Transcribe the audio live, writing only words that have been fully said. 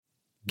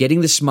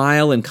Getting the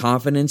smile and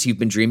confidence you've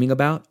been dreaming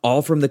about,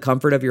 all from the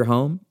comfort of your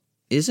home,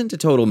 isn't a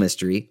total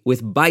mystery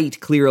with Byte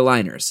clear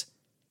aligners.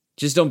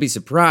 Just don't be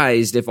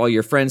surprised if all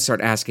your friends start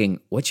asking,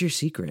 "What's your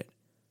secret?"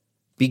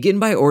 Begin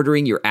by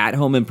ordering your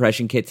at-home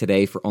impression kit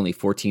today for only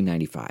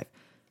 $14.95.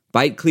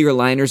 Byte clear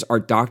aligners are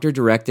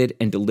doctor-directed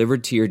and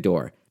delivered to your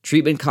door.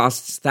 Treatment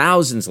costs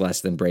thousands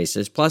less than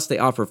braces, plus they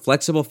offer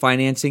flexible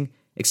financing,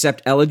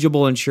 accept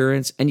eligible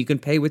insurance, and you can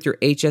pay with your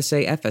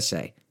HSA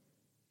FSA.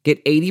 Get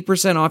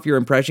 80% off your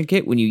impression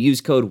kit when you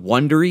use code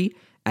WONDERY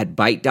at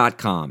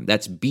Byte.com.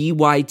 That's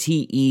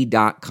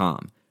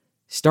BYTE.com.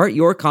 Start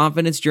your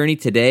confidence journey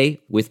today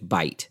with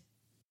Byte.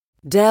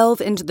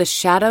 Delve into the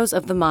shadows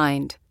of the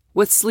mind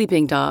with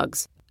Sleeping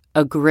Dogs,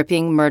 a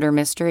gripping murder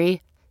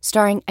mystery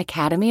starring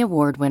Academy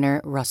Award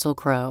winner Russell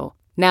Crowe.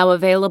 Now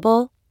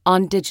available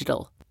on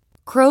digital.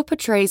 Crowe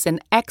portrays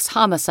an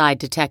ex-homicide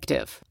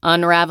detective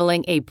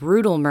unraveling a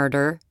brutal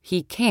murder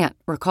he can't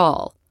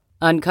recall.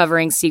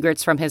 Uncovering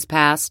secrets from his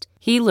past,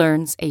 he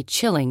learns a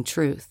chilling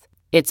truth.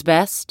 It's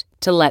best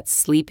to let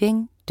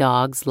sleeping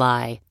dogs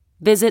lie.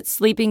 Visit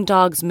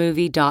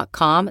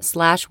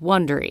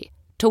sleepingdogsmovie.com/Wondery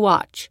to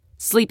watch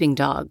Sleeping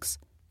Dogs,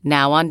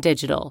 now on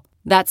digital.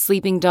 That's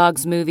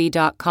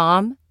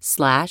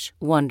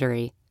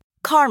sleepingdogsmovie.com/Wondery.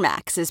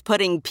 CarMax is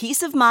putting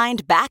peace of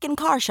mind back in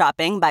car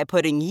shopping by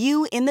putting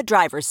you in the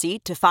driver's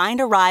seat to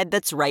find a ride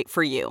that's right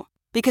for you.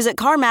 Because at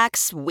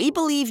CarMax, we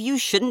believe you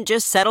shouldn't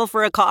just settle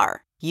for a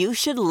car. You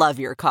should love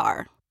your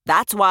car.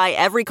 That's why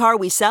every car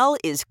we sell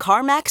is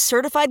CarMax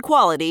certified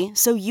quality,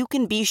 so you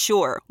can be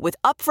sure with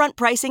upfront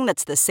pricing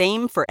that's the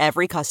same for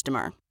every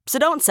customer. So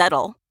don't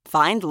settle.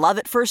 Find love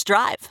at first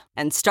drive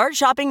and start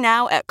shopping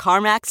now at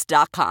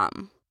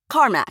CarMax.com.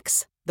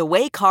 CarMax, the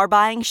way car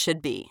buying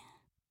should be.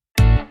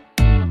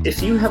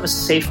 If you have a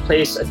safe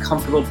place, a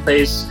comfortable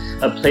place,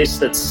 a place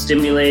that's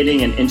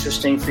stimulating and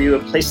interesting for you, a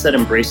place that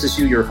embraces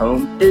you, your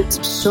home,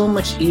 it's so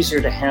much easier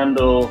to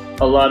handle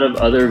a lot of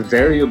other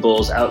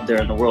variables out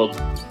there in the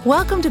world.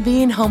 Welcome to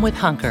Being Home with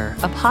Hunker,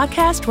 a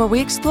podcast where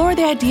we explore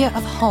the idea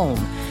of home,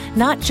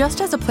 not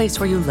just as a place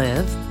where you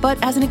live, but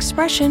as an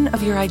expression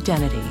of your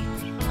identity.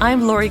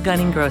 I'm Lori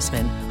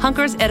Gunning-Grossman,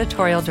 Hunker's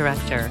editorial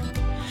director.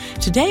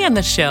 Today on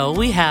the show,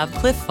 we have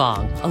Cliff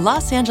Fong, a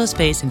Los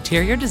Angeles-based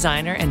interior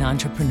designer and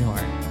entrepreneur.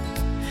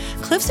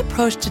 Cliff's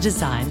approach to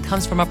design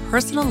comes from a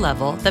personal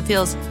level that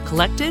feels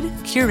collected,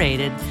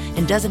 curated,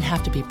 and doesn't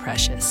have to be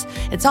precious.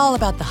 It's all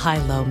about the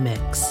high-low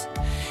mix.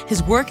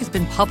 His work has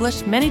been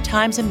published many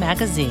times in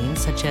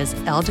magazines such as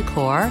Elle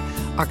Decor,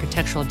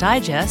 Architectural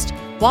Digest,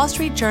 Wall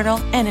Street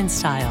Journal, and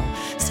InStyle,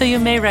 so you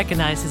may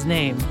recognize his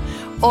name.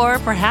 Or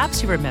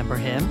perhaps you remember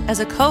him as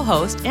a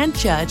co-host and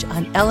judge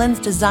on Ellen's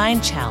Design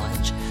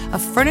Challenge, a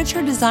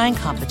furniture design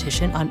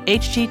competition on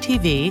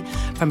HGTV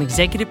from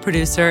executive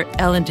producer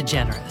Ellen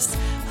DeGeneres,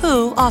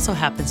 who also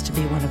happens to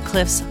be one of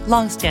Cliff's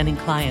longstanding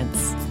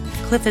clients.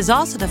 Cliff is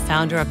also the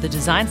founder of the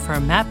design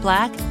firm Matte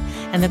Black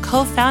and the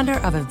co-founder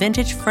of a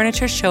vintage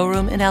furniture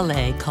showroom in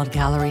LA called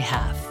Gallery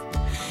Half.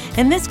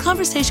 In this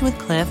conversation with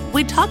Cliff,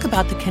 we talk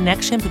about the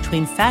connection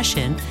between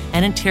fashion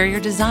and interior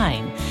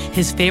design,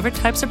 his favorite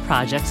types of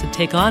projects to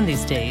take on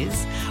these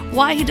days,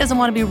 why he doesn't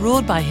want to be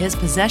ruled by his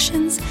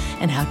possessions,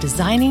 and how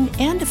designing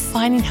and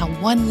defining how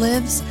one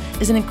lives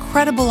is an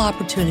incredible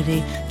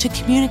opportunity to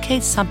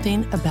communicate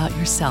something about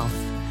yourself.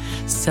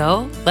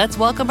 So let's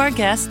welcome our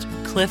guest,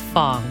 Cliff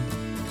Fong.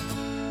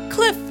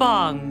 Cliff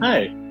Fong.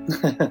 Hi.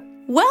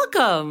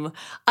 Welcome.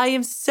 I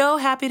am so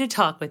happy to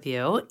talk with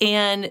you.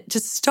 And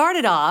to start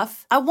it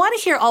off, I want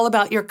to hear all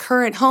about your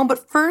current home.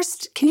 But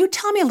first, can you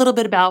tell me a little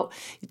bit about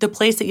the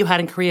place that you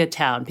had in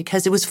Koreatown?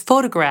 Because it was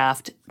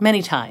photographed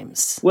many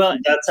times. Well,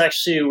 that's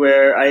actually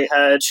where I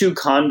had two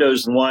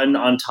condos, one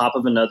on top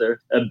of another,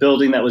 a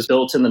building that was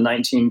built in the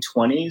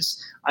 1920s.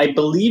 I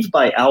believe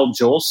by Al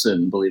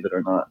Jolson, believe it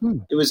or not.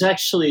 It was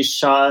actually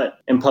shot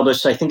and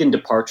published, I think, in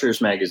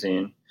Departures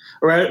magazine.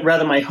 Or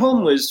rather, my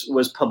home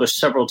was published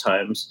several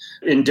times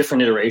in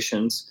different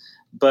iterations,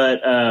 but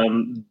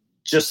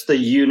just the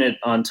unit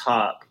on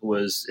top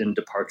was in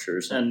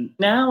Departures. And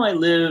now I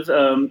live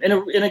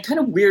in a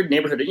kind of weird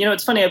neighborhood. You know,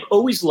 it's funny. I've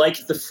always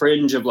liked the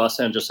fringe of Los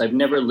Angeles. I've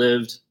never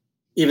lived,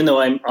 even though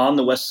I'm on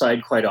the West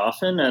Side quite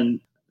often, and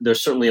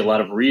there's certainly a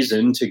lot of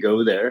reason to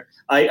go there.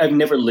 I've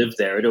never lived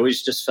there. It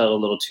always just felt a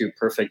little too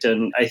perfect.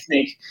 And I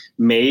think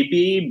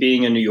maybe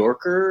being a New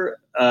Yorker,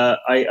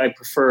 I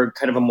prefer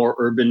kind of a more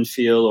urban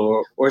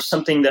feel or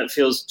something that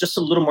feels just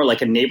a little more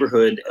like a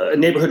neighborhood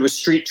with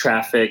street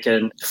traffic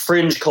and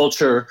fringe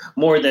culture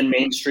more than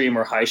mainstream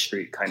or high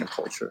street kind of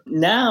culture.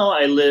 Now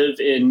I live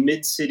in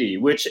Mid-City,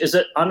 which is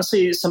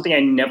honestly something I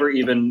never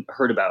even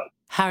heard about.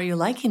 How are you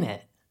liking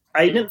it?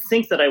 I didn't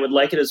think that I would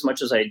like it as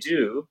much as I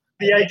do.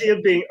 The idea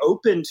of being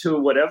open to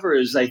whatever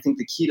is, I think,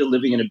 the key to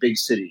living in a big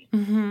city.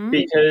 Mm-hmm.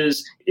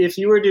 Because if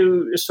you were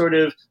to sort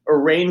of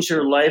arrange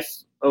your life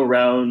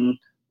around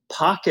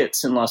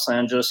pockets in Los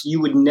Angeles, you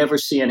would never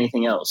see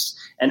anything else.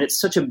 And it's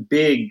such a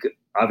big,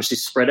 obviously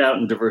spread out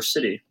and diverse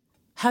city.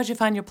 How'd you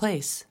find your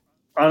place?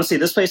 Honestly,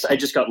 this place, I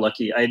just got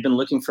lucky. I had been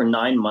looking for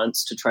 9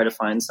 months to try to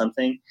find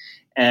something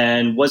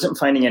and wasn't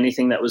finding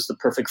anything that was the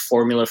perfect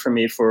formula for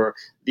me for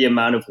the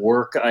amount of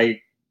work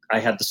I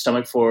had the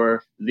stomach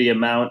for, the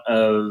amount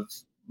of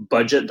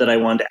budget that I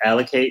wanted to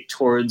allocate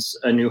towards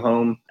a new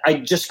home. I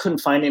just couldn't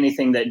find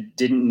anything that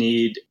didn't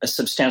need a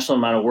substantial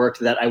amount of work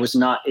that I was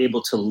not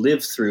able to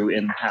live through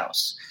in the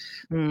house.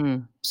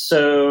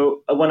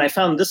 So when I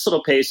found this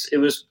little place, it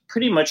was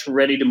pretty much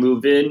ready to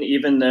move in,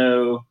 even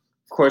though,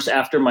 of course,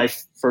 after my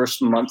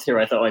first month here,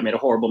 I thought I made a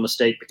horrible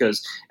mistake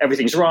because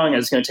everything's wrong and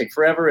it's going to take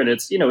forever and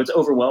it's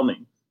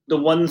overwhelming. The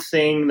one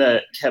thing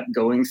that kept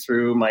going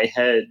through my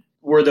head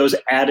were those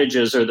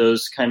adages or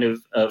those kind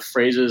of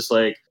phrases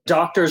like,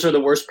 doctors are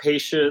the worst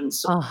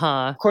patients.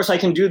 Of course, I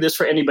can do this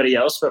for anybody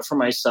else, but for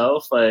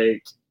myself,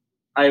 like,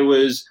 I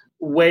was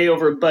way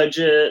over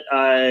budget.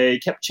 I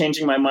kept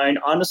changing my mind.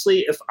 Honestly,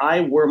 if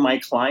I were my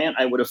client,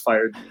 I would have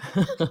fired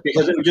me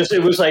because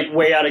it was like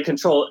way out of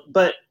control.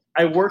 But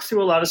I worked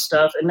through a lot of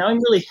stuff and now I'm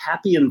really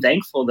happy and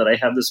thankful that I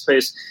have this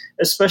place,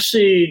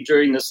 especially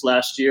during this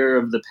last year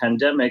of the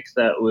pandemic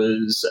that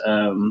was,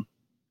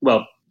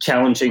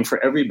 challenging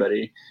for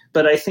everybody.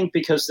 But I think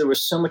because there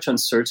was so much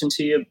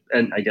uncertainty,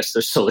 and I guess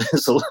there still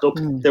is a little,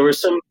 there were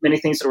so many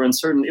things that were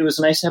uncertain. It was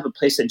nice to have a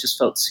place that just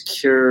felt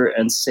secure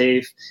and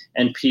safe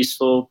and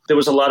peaceful. There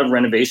was a lot of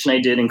renovation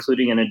I did,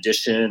 including an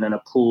addition and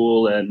a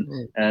pool,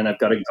 and I've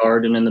got a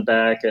garden in the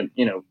back. And,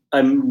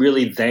 I'm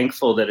really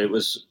thankful that it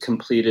was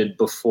completed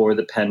before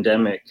the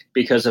pandemic,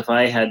 because if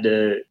I had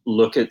to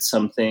look at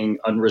something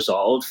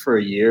unresolved for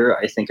a year,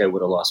 I think I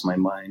would have lost my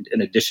mind,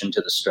 in addition to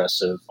the stress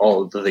of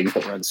all of the things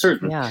that were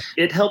uncertain. Yeah.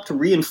 It helped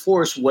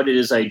reinforce what it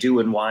is I do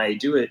and why I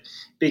do it,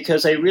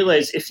 because I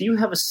realized if you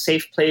have a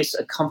safe place,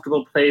 a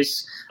comfortable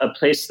place, a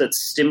place that's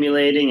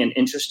stimulating and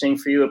interesting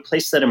for you, a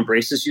place that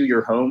embraces you,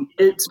 your home,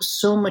 it's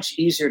so much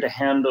easier to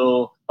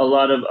handle a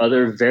lot of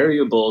other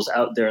variables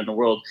out there in the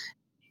world.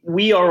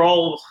 We are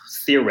all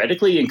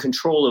theoretically in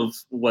control of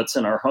what's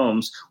in our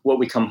homes, what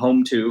we come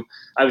home to.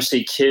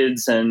 Obviously,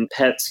 kids and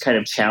pets kind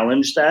of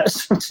challenge that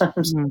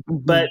sometimes.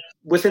 But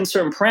within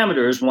certain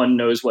parameters, one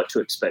knows what to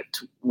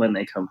expect when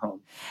they come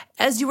home.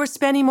 As you were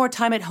spending more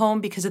time at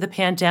home because of the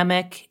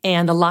pandemic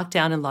and the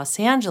lockdown in Los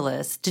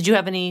Angeles, did you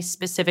have any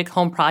specific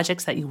home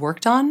projects that you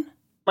worked on?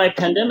 My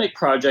pandemic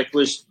project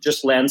was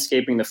just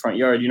landscaping the front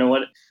yard. You know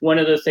what? One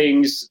of the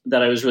things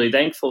that I was really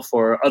thankful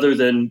for, other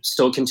than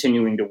still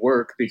continuing to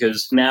work,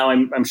 because now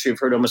I'm sure you've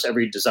heard almost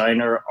every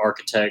designer,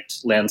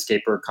 architect,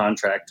 landscaper,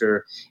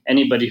 contractor,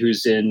 anybody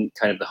who's in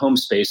kind of the home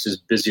space is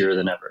busier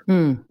than ever.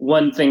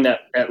 One thing that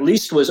at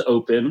least was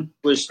open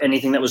was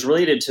anything that was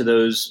related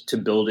to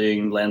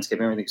building,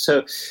 landscaping, everything.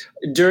 So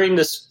during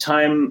this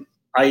time,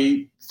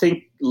 I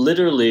think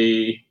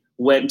literally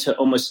went to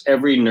almost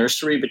every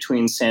nursery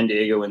between San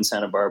Diego and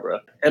Santa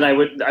Barbara. And I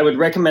would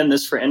recommend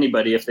this for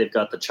anybody if they've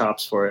got the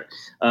chops for it.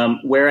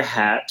 Wear a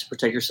hat to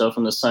protect yourself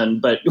from the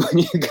sun. But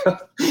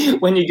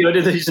when you go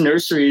to these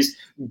nurseries,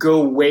 go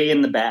way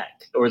in the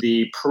back or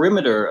the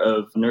perimeter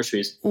of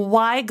nurseries.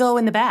 Why go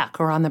in the back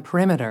or on the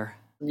perimeter?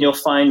 You'll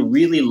find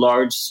really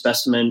large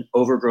specimen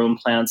overgrown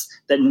plants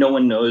that no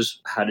one knows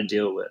how to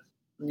deal with.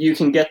 You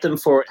can get them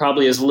for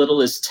probably as little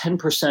as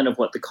 10% of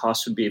what the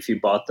cost would be if you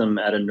bought them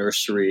at a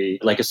nursery,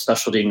 like a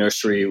specialty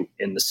nursery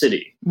in the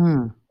city.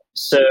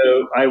 So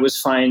I was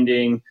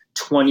finding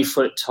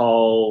 20-foot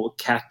tall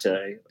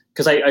cacti,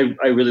 because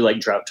I really like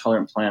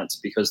drought-tolerant plants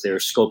because they're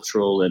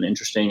sculptural and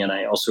interesting. And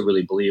I also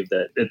really believe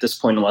that at this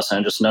point in Los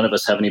Angeles, none of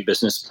us have any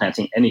business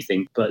planting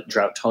anything but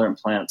drought-tolerant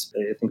plants.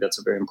 I think that's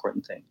a very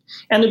important thing.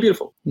 And they're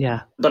beautiful.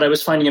 Yeah. But I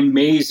was finding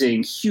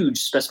amazing,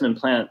 huge specimen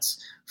plants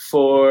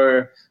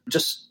for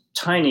just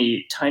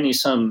tiny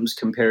sums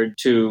compared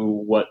to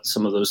what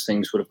some of those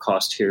things would have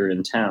cost here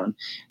in town.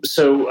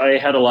 So I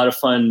had a lot of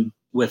fun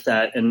with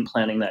that and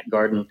planning that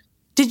garden.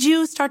 Did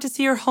you start to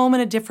see your home in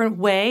a different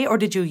way, or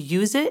did you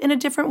use it in a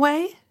different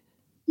way?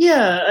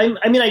 Yeah,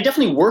 I mean, I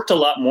definitely worked a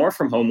lot more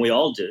from home. We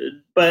all did.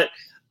 But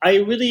I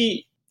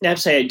really have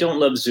to say I don't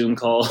love Zoom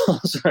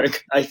calls.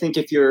 I think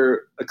if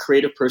you're a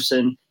creative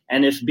person,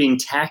 and if being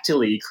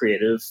tactily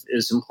creative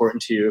is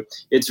important to you,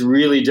 it's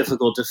really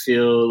difficult to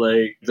feel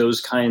like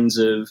those kinds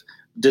of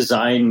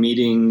design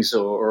meetings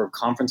or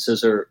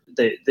conferences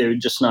they're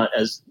just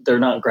they're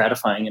not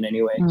gratifying in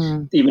any way,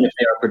 even if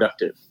they are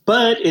productive.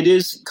 But it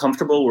is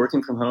comfortable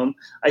working from home.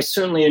 I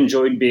certainly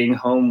enjoyed being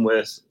home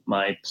with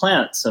my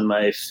plants and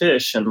my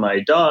fish and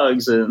my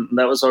dogs, and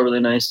that was all really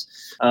nice.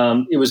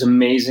 It was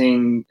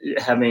amazing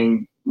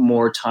having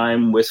more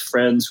time with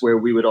friends where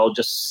we would all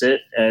just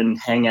sit and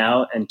hang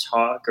out and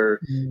talk,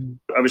 or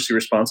obviously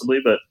responsibly.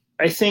 But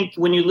I think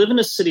when you live in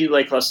a city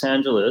like Los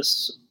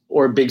Angeles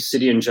or a big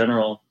city in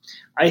general,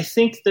 I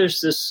think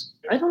there's this,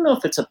 I don't know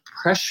if it's a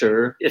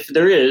pressure. If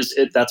there is,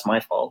 that's my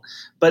fault.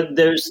 But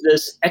there's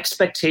this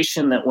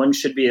expectation that one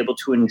should be able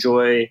to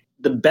enjoy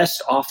the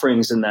best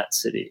offerings in that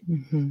city.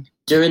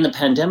 During the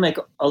pandemic,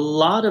 a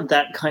lot of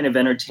that kind of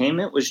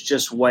entertainment was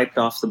just wiped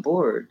off the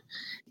board.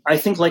 I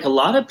think like a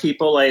lot of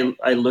people,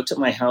 I looked at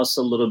my house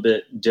a little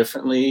bit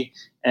differently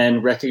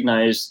and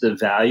recognized the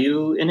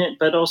value in it,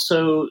 but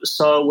also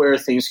saw where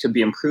things could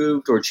be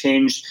improved or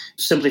changed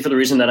simply for the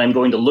reason that I'm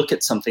going to look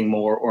at something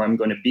more, or I'm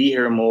going to be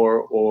here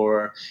more,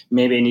 or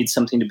maybe I need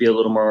something to be a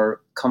little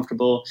more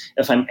comfortable.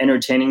 If I'm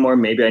entertaining more,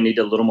 maybe I need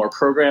a little more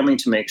programming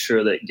to make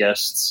sure that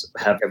guests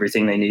have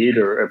everything they need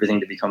or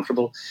everything to be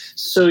comfortable.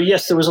 So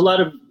yes, there was a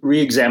lot of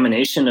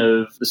re-examination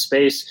of the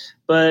space,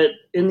 but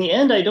in the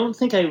end, I don't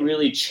think I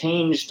really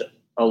changed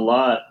a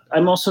lot.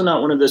 I'm also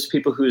not one of those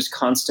people who is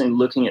constantly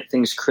looking at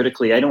things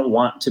critically. I don't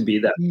want to be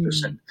that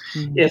person.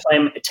 Mm-hmm. If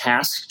I'm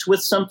tasked with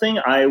something,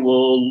 I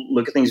will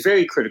look at things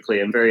very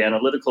critically and very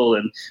analytical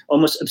and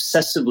almost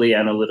obsessively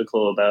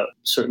analytical about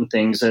certain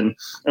things. And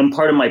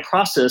part of my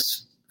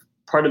process,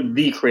 part of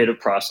the creative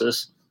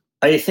process,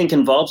 I think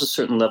involves a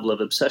certain level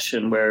of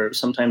obsession where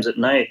sometimes at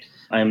night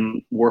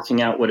I'm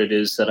working out what it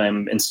is that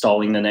I'm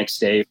installing the next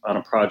day on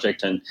a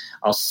project, and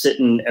I'll sit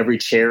in every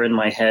chair in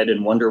my head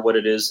and wonder what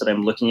it is that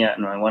I'm looking at,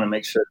 and I want to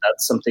make sure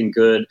that's something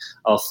good.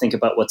 I'll think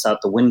about what's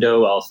out the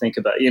window. I'll think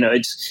about,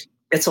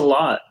 it's a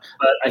lot,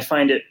 but I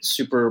find it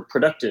super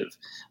productive.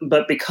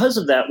 But because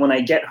of that, when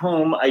I get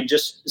home,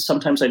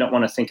 sometimes I don't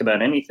want to think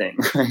about anything.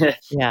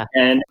 Yeah.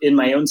 And in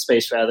my own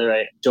space, rather,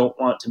 I don't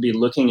want to be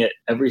looking at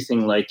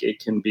everything like it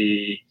can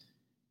be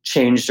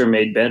changed or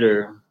made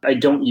better. I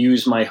don't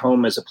use my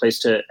home as a place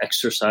to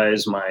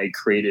exercise my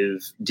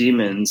creative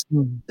demons.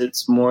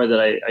 It's more that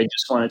I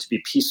just want it to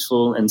be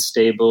peaceful and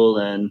stable,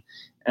 and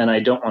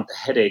I don't want the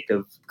headache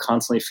of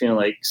constantly feeling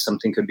like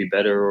something could be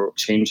better or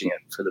changing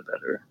it for the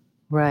better.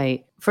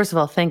 Right. First of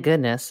all, thank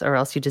goodness, or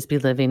else you'd just be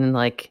living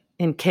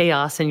in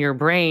chaos in your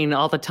brain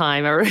all the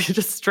time, or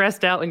just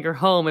stressed out in your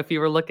home if you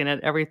were looking at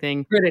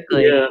everything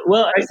critically. Yeah.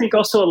 Well, I think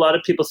also a lot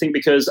of people think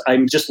because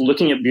I'm just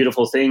looking at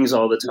beautiful things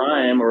all the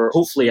time, or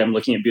hopefully I'm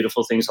looking at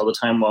beautiful things all the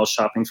time while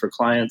shopping for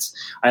clients.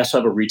 I also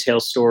have a retail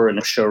store and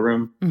a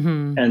showroom,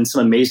 and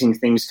some amazing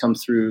things come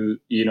through,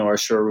 our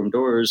showroom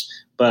doors,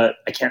 but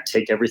I can't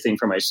take everything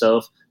for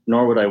myself,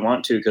 nor would I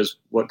want to, because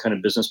what kind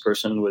of business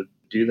person would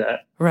do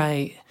that?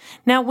 Right.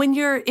 Now, when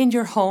you're in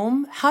your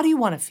home, how do you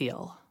want to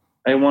feel?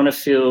 I want to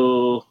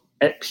feel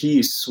at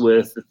peace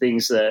with the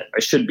things that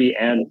I should be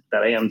and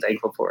that I am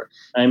thankful for.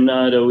 I'm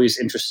not always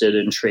interested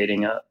in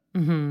trading up.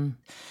 Mm-hmm.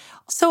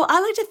 So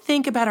I like to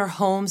think about our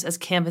homes as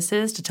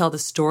canvases to tell the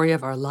story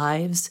of our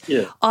lives.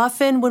 Yeah.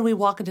 Often when we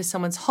walk into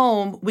someone's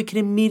home, we can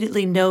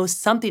immediately know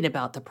something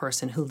about the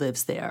person who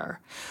lives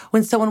there.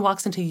 When someone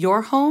walks into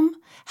your home,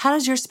 how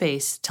does your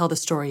space tell the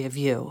story of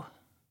you?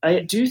 I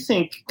do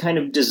think kind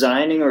of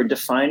designing or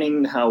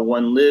defining how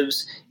one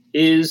lives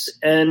is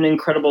an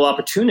incredible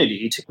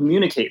opportunity to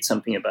communicate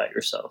something about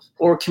yourself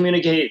or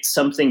communicate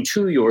something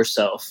to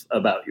yourself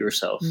about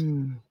yourself.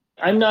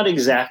 I'm not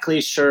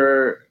exactly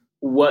sure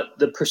what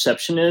the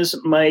perception is.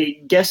 My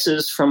guess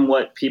is from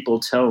what people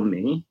tell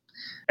me,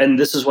 and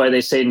this is why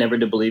they say never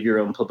to believe your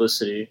own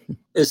publicity,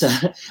 is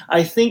that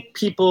I think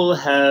people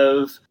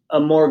have a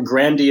more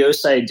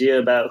grandiose idea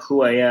about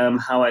who I am,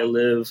 how I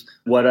live,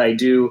 what I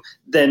do,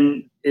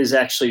 than is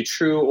actually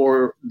true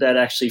or that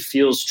actually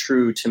feels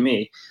true to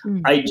me.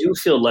 I do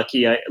feel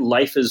lucky.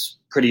 Life is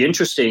pretty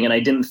interesting, and I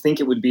didn't think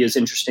it would be as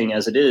interesting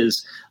as it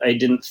is. I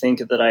didn't think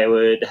that I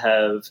would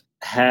have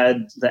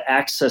had the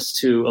access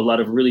to a lot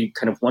of really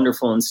kind of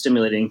wonderful and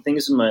stimulating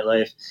things in my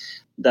life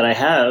that I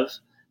have.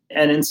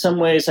 And in some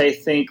ways, I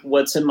think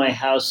what's in my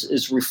house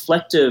is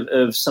reflective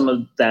of some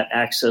of that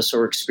access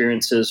or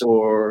experiences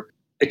or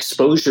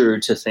exposure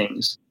to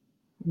things.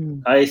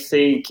 I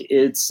think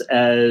it's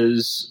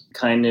as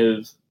kind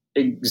of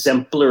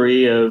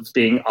exemplary of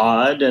being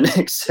odd and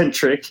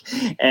eccentric,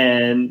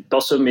 and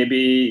also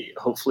maybe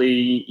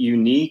hopefully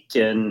unique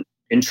and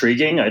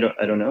intriguing. I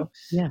don't know.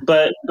 Yeah.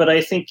 But I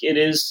think it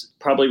is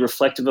probably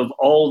reflective of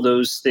all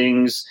those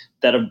things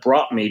that have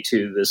brought me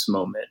to this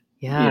moment.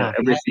 Yeah.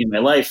 Everything in my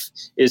life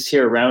is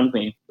here around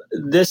me.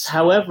 This,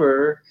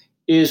 however,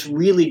 is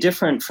really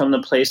different from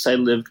the place I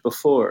lived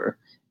before.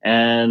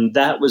 And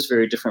that was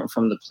very different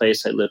from the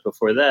place I lived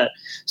before that.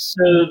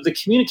 So the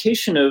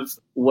communication of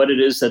what it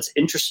is that's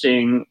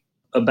interesting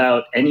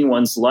about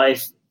anyone's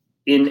life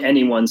in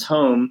anyone's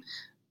home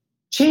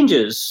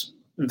changes,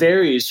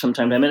 varies from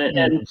time to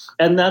time.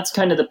 And that's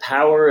kind of the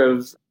power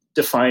of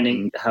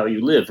defining how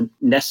you live,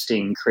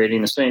 nesting,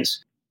 creating a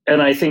space.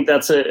 And I think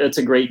it's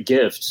a great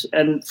gift.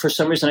 And for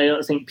some reason, I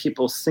don't think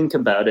people think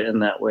about it in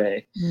that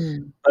way.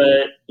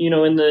 But,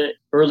 in the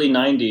early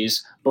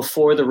 90s,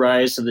 before the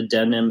rise of the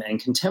denim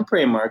and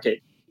contemporary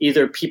market,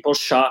 either people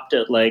shopped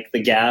at like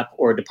the Gap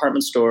or a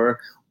department store,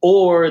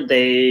 or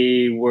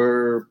they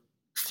were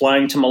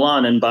flying to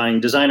Milan and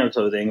buying designer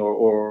clothing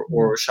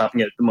or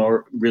shopping at the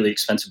more really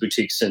expensive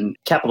boutiques in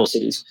capital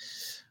cities.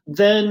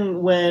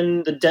 Then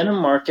when the denim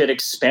market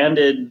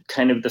expanded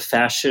kind of the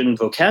fashion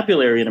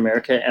vocabulary in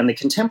America, and the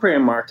contemporary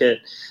market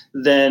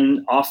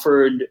then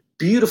offered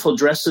beautiful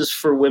dresses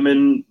for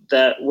women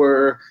that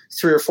were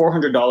 $300 or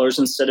 $400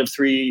 instead of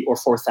 $3,000 or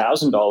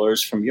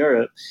 $4,000 from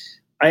Europe,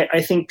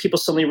 I think people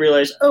suddenly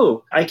realized,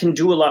 I can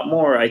do a lot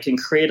more. I can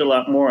create a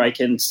lot more. I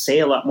can say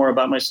a lot more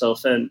about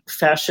myself. And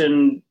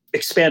fashion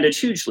expanded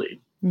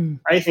hugely.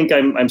 I think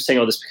I'm saying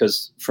all this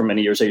because for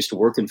many years I used to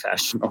work in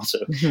fashion also.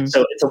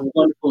 So it's a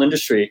wonderful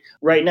industry.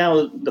 Right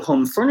now, the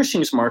home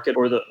furnishings market,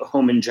 or the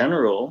home in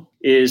general,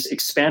 is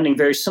expanding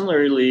very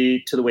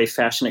similarly to the way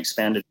fashion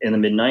expanded in the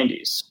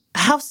mid-90s.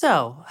 How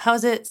so? How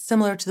is it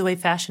similar to the way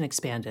fashion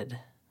expanded?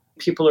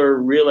 People are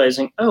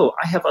realizing, oh,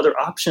 I have other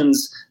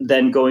options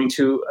than going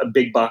to a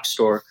big box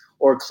store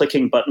or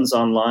clicking buttons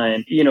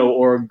online,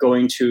 or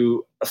going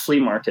to a flea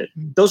market.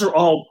 Those are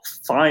all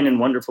fine and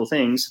wonderful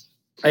things.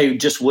 I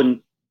just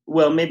wouldn't,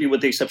 well, maybe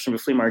with the exception of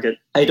a flea market,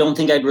 I don't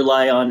think I'd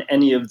rely on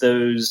any of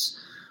those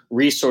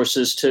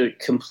resources to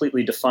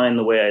completely define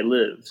the way I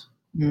live.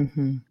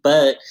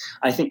 But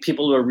I think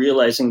people are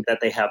realizing that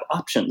they have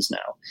options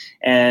now.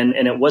 And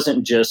it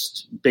wasn't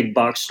just big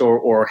box store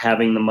or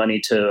having the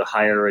money to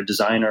hire a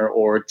designer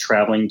or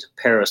traveling to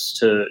Paris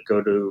to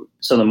go to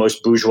some of the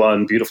most bourgeois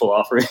and beautiful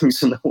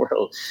offerings in the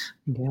world.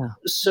 Yeah.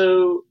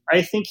 So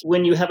I think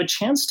when you have a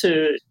chance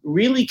to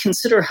really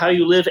consider how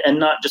you live and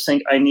not just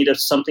think, I need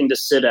something to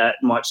sit at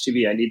and watch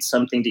TV, I need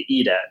something to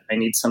eat at, I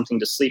need something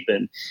to sleep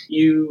in,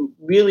 you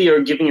really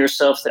are giving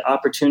yourself the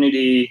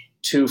opportunity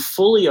to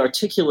fully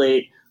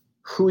articulate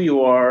who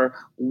you are,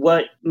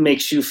 what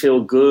makes you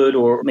feel good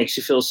or makes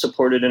you feel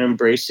supported and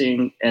embraced,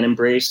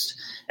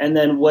 and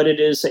then what it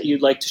is that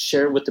you'd like to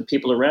share with the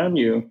people around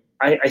you.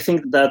 I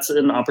think that's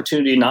an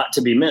opportunity not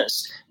to be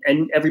missed.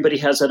 And everybody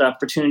has that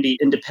opportunity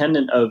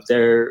independent of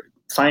their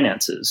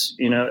finances.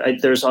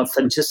 There's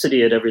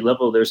authenticity at every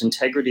level. There's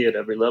integrity at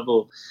every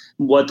level.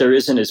 What there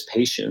isn't is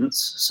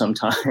patience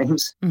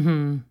sometimes.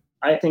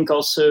 I think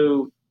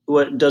also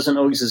what doesn't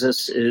always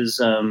exist is,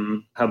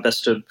 how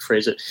best to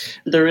phrase it,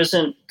 there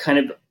isn't kind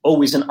of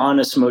always an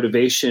honest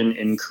motivation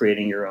in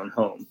creating your own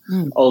home.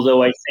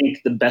 Although I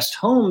think the best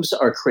homes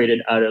are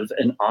created out of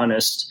an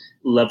honest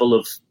level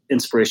of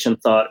inspiration,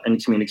 thought,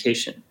 and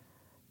communication.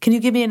 Can you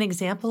give me an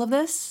example of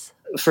this?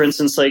 For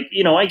instance, I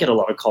get a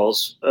lot of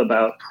calls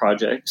about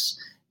projects,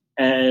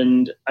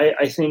 and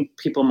I think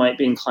people might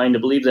be inclined to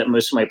believe that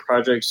most of my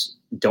projects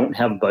don't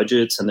have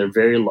budgets and they're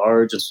very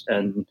large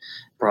and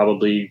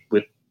probably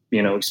with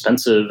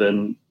expensive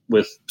and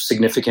with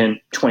significant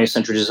 20th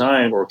century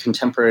design or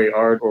contemporary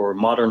art or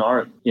modern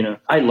art.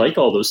 I like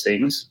all those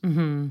things.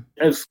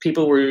 If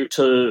people were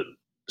to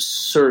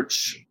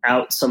search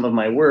out some of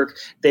my work,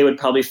 they would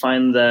probably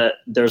find that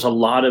there's a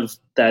lot of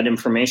that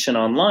information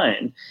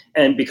online,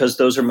 and because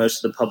those are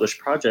most of the published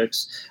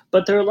projects.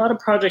 But there are a lot of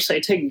projects I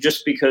take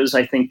just because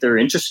I think they're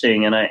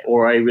interesting, and I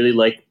really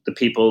like the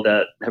people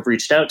that have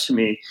reached out to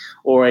me,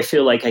 or I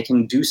feel like I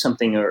can do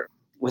something or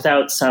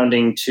without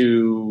sounding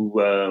too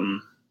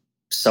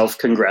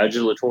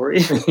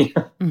self-congratulatory.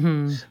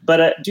 But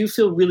I do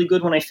feel really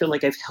good when I feel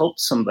like I've helped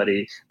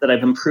somebody, that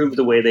I've improved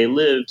the way they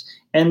lived.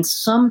 And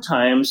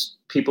sometimes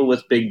people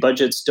with big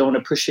budgets don't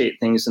appreciate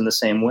things in the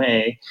same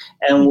way.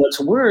 And what's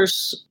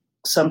worse,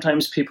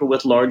 sometimes people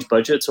with large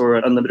budgets or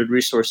unlimited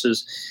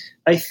resources,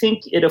 I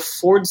think it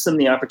affords them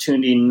the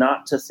opportunity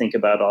not to think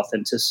about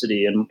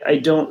authenticity. And I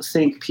don't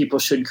think people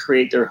should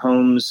create their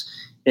homes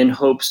in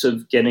hopes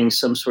of getting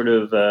some sort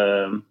of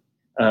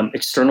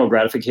external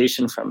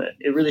gratification from it.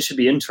 It really should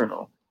be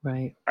internal.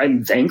 Right.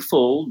 I'm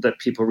thankful that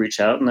people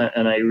reach out, and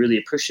I really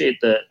appreciate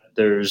that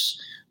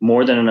there's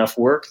more than enough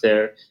work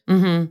there.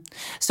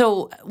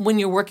 So when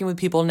you're working with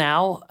people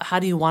now, how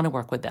do you want to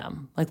work with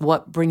them? Like,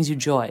 what brings you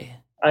joy?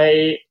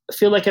 I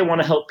feel like I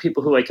want to help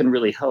people who I can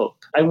really help.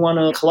 I want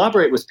to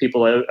collaborate with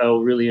people I'll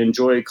really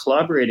enjoy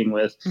collaborating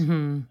with.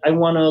 I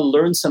want to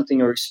learn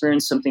something or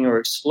experience something or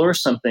explore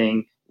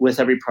something with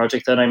every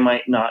project that I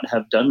might not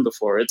have done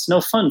before. It's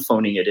no fun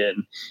phoning it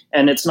in.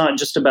 And it's not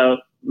just about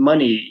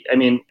money. I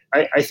mean,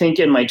 I think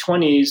in my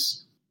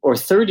 20s or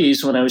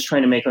 30s, when I was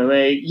trying to make my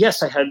way,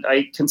 yes,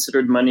 I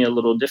considered money a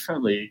little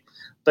differently.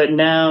 But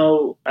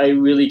now I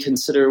really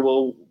consider,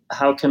 well,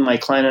 how can my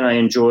client and I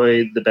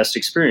enjoy the best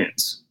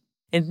experience?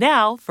 And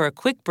now for a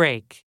quick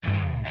break.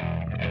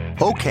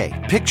 Okay,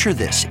 picture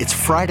this. It's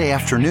Friday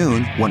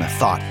afternoon when a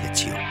thought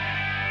hits you.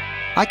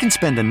 I can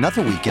spend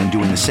another weekend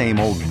doing the same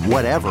old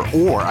whatever,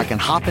 or I can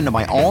hop into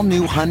my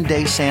all-new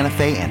Hyundai Santa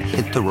Fe and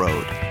hit the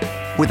road.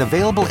 With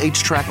available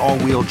H-Track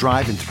all-wheel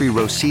drive and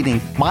 3-row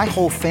seating, my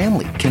whole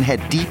family can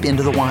head deep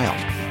into the wild.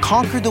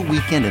 Conquer the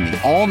weekend in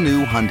the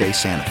all-new Hyundai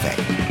Santa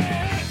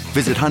Fe.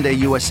 Visit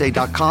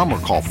HyundaiUSA.com or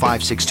call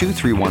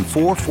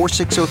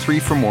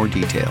 562-314-4603 for more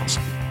details.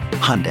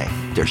 Hyundai,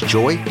 there's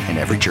joy in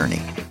every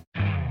journey.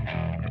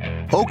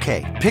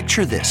 Okay,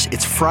 picture this.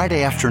 It's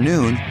Friday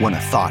afternoon when a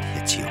thought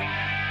hits you.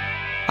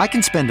 I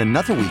can spend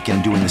another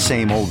weekend doing the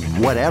same old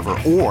whatever,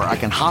 or I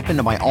can hop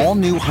into my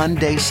all-new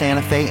Hyundai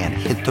Santa Fe and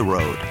hit the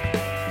road.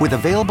 With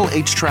available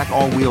H-Track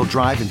all-wheel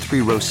drive and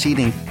 3-row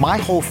seating, my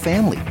whole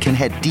family can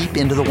head deep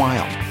into the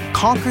wild.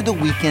 Conquer the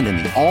weekend in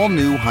the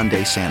all-new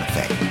Hyundai Santa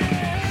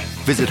Fe.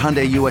 Visit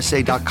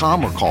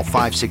HyundaiUSA.com or call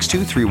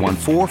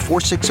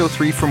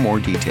 562-314-4603 for more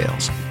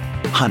details.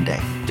 Hyundai,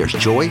 there's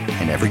joy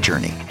in every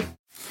journey.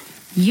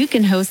 You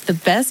can host the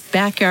best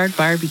backyard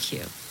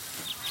barbecue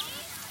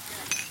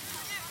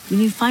when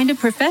you find a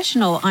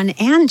professional on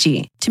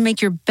Angie to make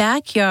your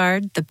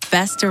backyard the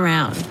best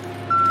around.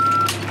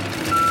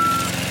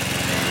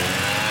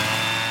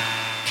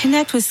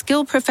 Connect with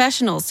skilled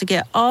professionals to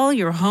get all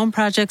your home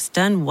projects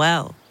done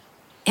well.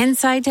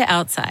 Inside to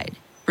outside,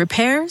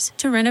 repairs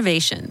to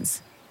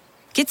renovations.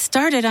 Get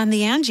started on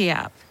the Angie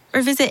app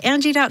or visit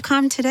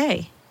Angie.com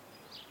today.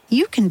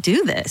 You can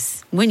do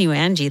this when you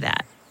Angie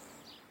that.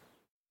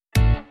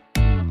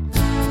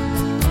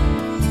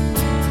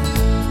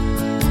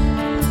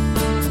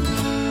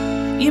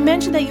 You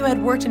mentioned that you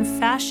had worked in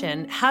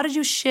fashion. How did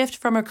you shift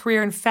from a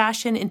career in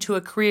fashion into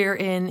a career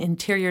in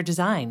interior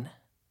design?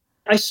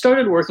 I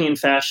started working in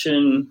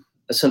fashion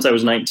since I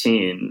was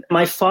 19.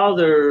 My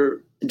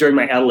father, during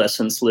my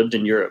adolescence, lived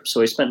in Europe,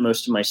 so I spent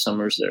most of my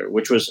summers there,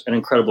 which was an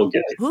incredible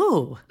gig.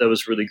 Ooh. That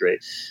was really great.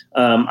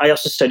 I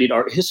also studied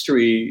art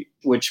history,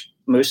 which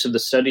most of the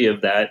study of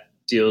that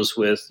deals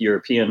with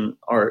European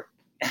art.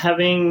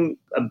 Having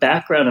a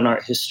background in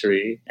art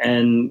history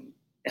and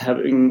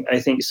having,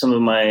 I think, some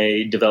of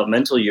my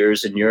developmental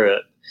years in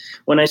Europe,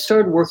 when I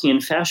started working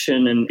in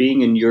fashion and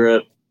being in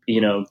Europe,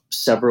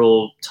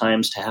 several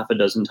times to half a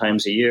dozen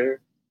times a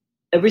year,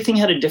 everything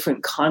had a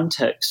different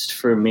context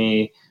for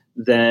me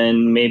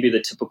than maybe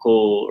the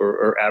typical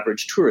or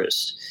average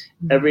tourist.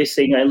 Mm-hmm.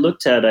 Everything I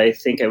looked at, I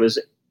think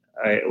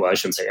I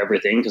shouldn't say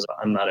everything because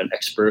I'm not an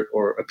expert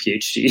or a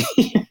PhD,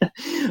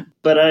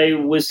 but I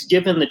was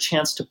given the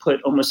chance to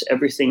put almost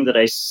everything that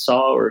I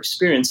saw or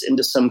experienced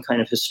into some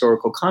kind of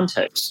historical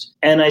context.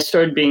 And I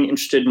started being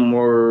interested in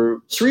more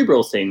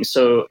cerebral things.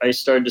 So I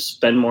started to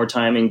spend more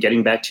time in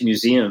getting back to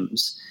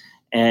museums.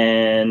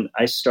 And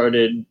I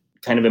started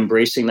kind of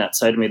embracing that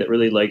side of me that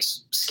really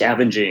likes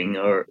scavenging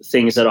or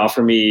things that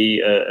offer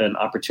me an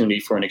opportunity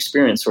for an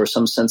experience or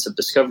some sense of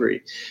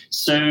discovery.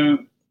 So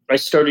I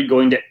started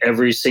going to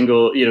every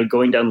single,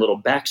 going down little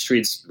back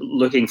streets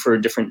looking for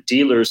different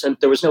dealers. And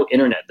there was no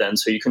internet then,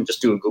 so you couldn't just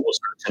do a Google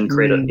search and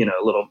create a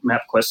little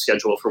MapQuest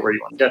schedule for where you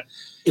want to go.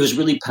 It was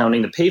really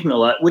pounding the pavement a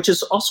lot, which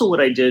is also what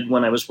I did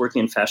when I was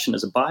working in fashion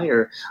as a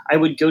buyer. I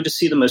would go to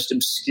see the most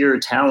obscure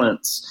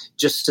talents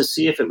just to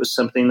see if it was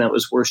something that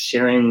was worth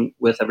sharing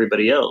with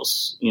everybody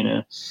else,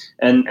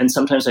 And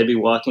sometimes I'd be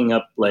walking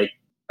up like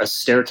a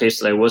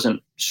staircase that I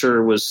wasn't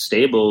sure was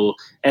stable.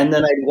 And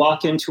then I'd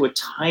walk into a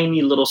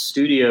tiny little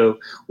studio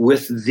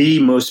with the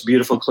most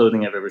beautiful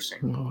clothing I've ever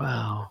seen.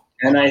 Wow.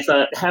 And I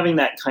thought having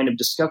that kind of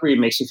discovery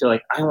makes me feel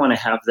like I want to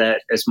have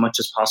that as much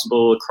as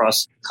possible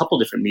across a couple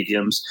different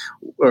mediums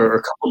or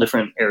a couple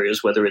different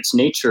areas, whether it's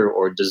nature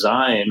or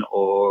design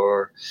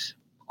or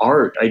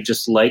art. I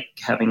just like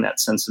having that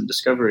sense of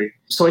discovery.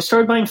 So I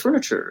started buying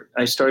furniture.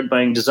 I started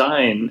buying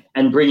design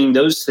and bringing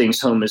those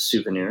things home as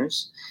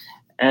souvenirs.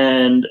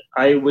 And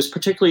I was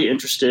particularly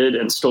interested,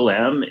 and still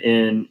am,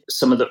 in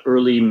some of the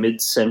early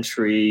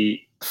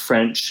mid-century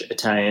French,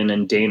 Italian,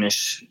 and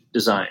Danish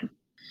design.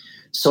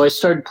 So I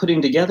started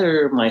putting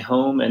together my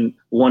home, and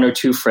one or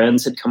two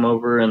friends had come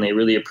over, and they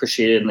really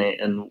appreciated it,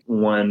 and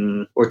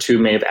one or two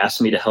may have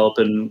asked me to help,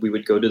 and we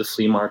would go to the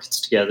flea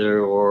markets together,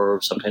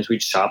 or sometimes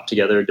we'd shop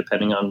together,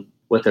 depending on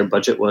what their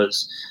budget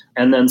was.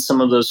 And then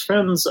some of those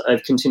friends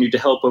I've continued to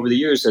help over the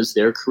years as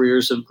their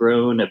careers have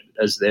grown,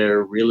 as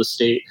their real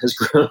estate has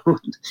grown.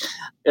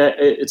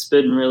 It's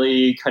been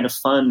really kind of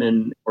fun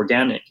and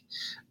organic.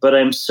 But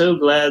I'm so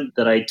glad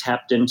that I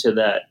tapped into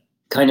that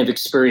kind of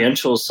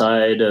experiential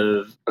side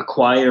of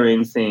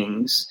acquiring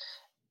things,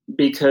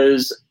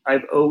 because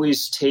I've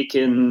always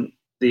taken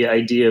the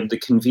idea of the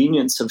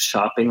convenience of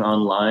shopping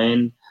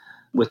online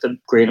with a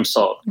grain of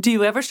salt. Do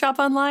you ever shop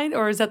online,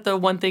 or is that the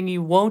one thing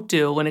you won't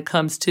do when it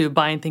comes to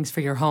buying things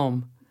for your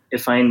home?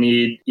 If I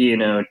need,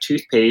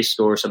 toothpaste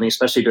or something,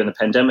 especially during the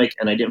pandemic,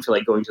 and I didn't feel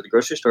like going to the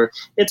grocery store,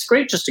 it's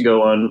great just to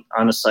go on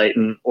a site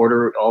and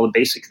order all the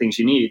basic things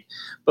you need.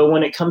 But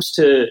when it comes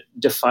to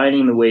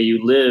defining the way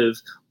you live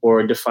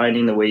or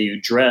defining the way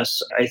you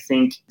dress, I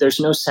think there's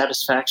no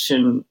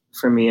satisfaction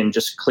for me in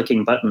just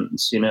clicking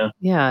buttons,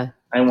 Yeah.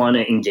 I want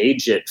to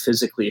engage it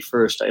physically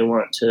first. I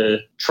want to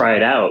try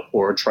it out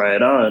or try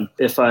it on.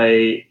 If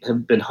I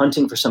have been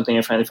hunting for something,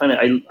 I finally find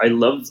it. I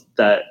love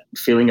that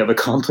feeling of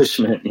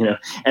accomplishment,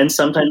 and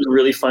sometimes a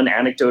really fun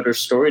anecdote or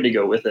story to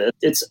go with it.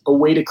 It's a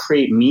way to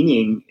create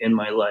meaning in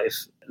my life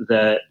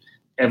that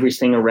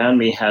everything around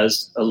me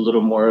has a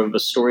little more of a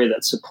story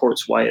that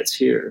supports why it's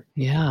here.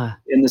 Yeah.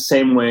 In the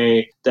same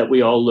way that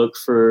we all look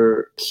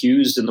for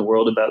cues in the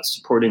world about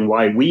supporting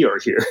why we are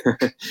here.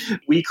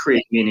 We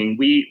create meaning,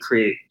 we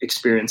create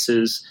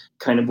experiences.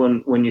 Kind of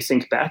when you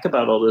think back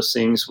about all those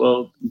things,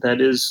 well,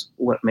 that is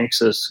what makes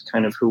us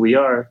kind of who we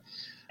are.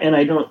 And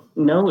I don't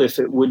know if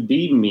it would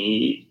be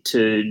me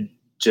to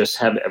just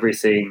have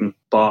everything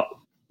bought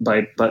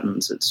by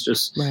buttons. It's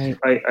just, right.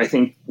 I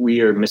think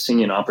we are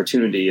missing an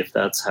opportunity if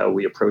that's how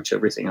we approach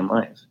everything in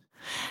life.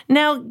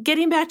 Now,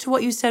 getting back to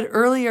what you said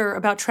earlier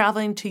about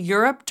traveling to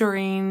Europe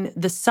during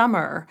the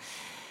summer,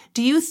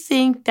 do you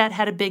think that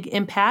had a big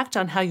impact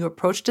on how you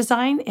approach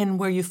design and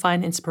where you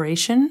find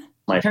inspiration?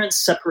 My parents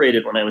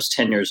separated when I was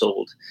 10 years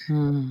old.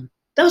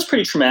 That was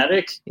pretty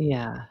traumatic.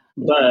 Yeah.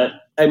 But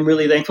I'm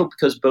really thankful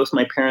because both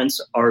my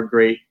parents are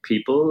great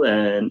people,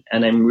 and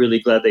I'm really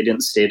glad they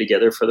didn't stay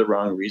together for the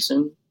wrong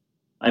reason.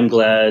 I'm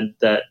glad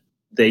that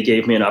they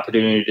gave me an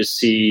opportunity to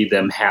see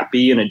them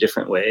happy in a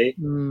different way.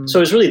 So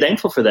I was really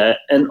thankful for that,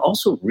 and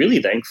also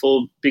really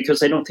thankful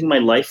because I don't think my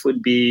life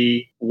would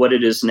be what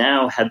it is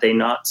now had they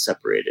not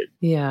separated.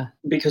 Yeah.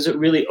 Because it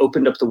really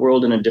opened up the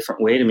world in a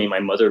different way to me.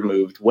 My mother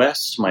moved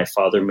west. My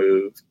father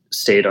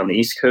stayed on the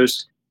East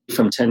Coast.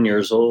 From 10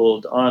 years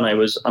old on, I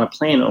was on a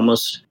plane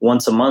almost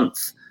once a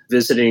month,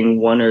 visiting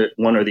one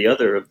or the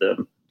other of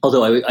them.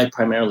 Although I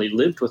primarily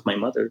lived with my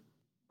mother.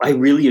 I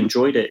really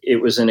enjoyed it. It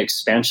was an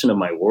expansion of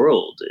my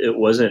world.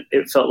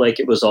 It felt like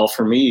it was all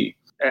for me,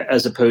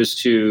 as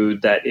opposed to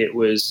that it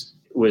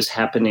was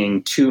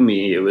happening to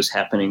me. It was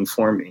happening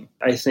for me.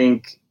 I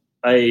think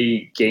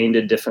I gained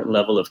a different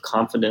level of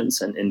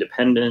confidence and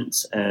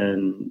independence,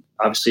 and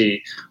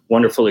obviously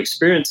wonderful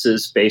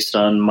experiences based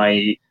on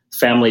my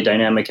family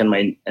dynamic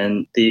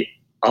and the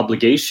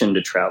obligation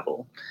to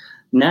travel.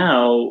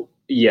 Now,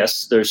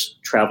 yes, there's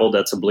travel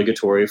that's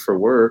obligatory for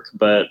work,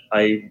 but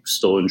I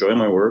still enjoy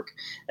my work.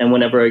 And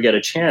whenever I get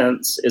a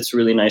chance, it's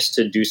really nice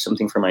to do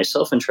something for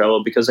myself and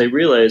travel, because I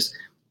realize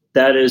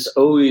that has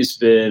always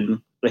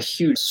been a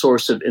huge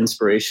source of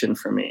inspiration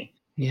for me.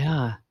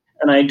 Yeah.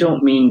 And I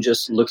don't mean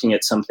just looking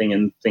at something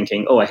and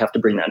thinking, oh, I have to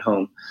bring that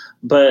home,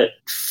 but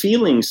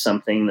feeling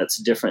something that's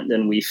different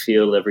than we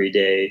feel every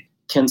day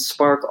can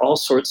spark all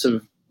sorts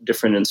of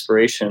different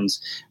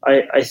inspirations.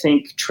 I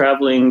think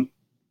traveling,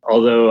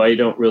 although I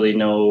don't really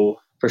know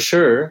for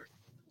sure,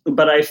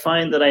 but I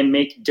find that I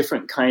make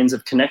different kinds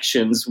of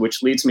connections,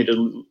 which leads me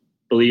to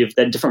believe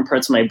that different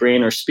parts of my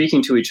brain are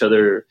speaking to each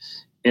other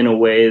in a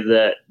way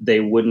that they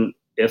wouldn't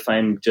if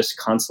I'm just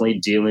constantly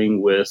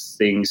dealing with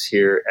things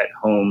here at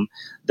home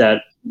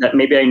that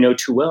maybe I know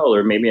too well,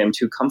 or maybe I'm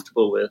too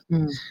comfortable with.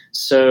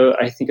 So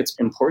I think it's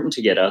important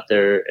to get out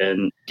there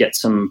and get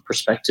some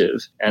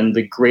perspective. And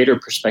the greater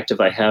perspective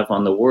I have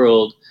on the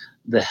world,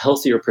 the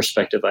healthier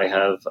perspective I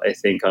have, I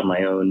think, on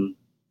my own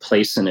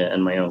place in it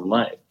and my own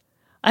life.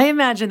 I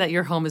imagine that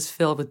your home is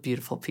filled with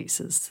beautiful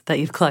pieces that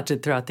you've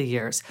collected throughout the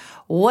years.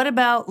 What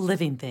about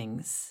living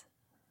things?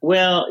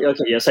 Well,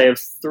 okay, yes, I have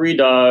 3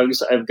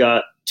 dogs. I've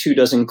got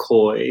 24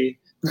 koi.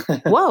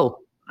 Whoa.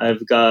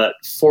 I've got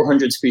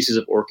 400 species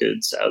of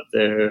orchids out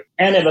there.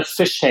 And I have a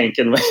fish tank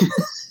in my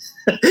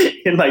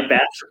in my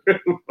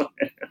bathroom.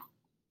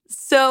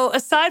 So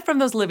aside from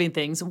those living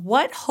things,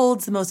 what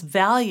holds the most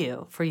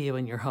value for you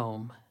in your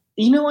home?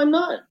 I'm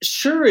not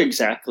sure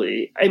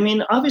exactly. I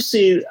mean,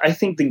 obviously, I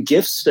think the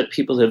gifts that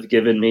people have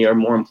given me are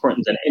more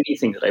important than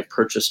anything that I've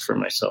purchased for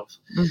myself.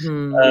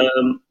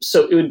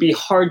 So it would be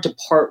hard to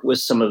part with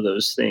some of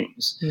those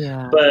things.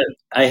 Yeah. But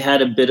I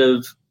had a bit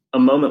of a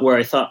moment where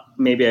I thought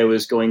maybe I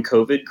was going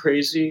COVID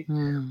crazy,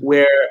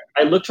 where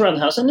I looked around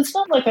the house, and it's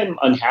not like I'm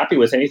unhappy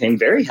with anything,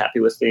 very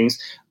happy with things,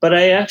 but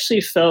I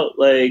actually felt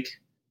like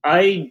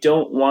I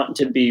don't want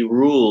to be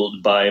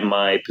ruled by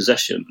my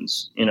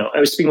possessions. I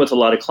was speaking with a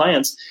lot of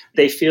clients.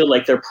 They feel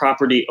like their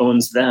property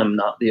owns them,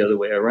 not the other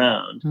way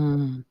around.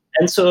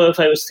 And so if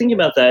I was thinking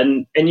about that,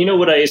 and you know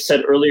what I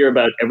said earlier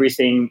about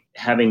everything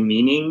having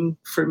meaning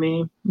for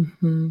me,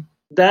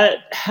 that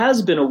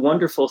has been a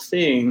wonderful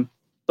thing.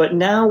 But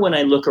now when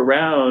I look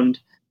around,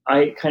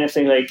 I kind of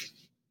think like,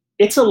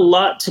 it's a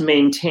lot to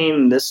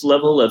maintain this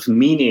level of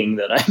meaning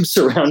that I'm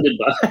surrounded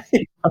by.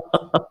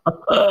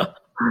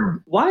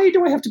 Why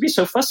do I have to be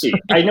so fussy?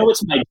 I know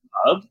it's my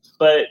job,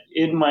 but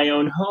in my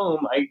own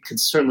home, I could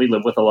certainly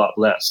live with a lot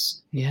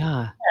less.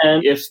 Yeah.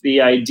 And if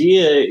the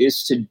idea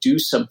is to do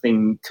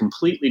something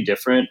completely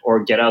different,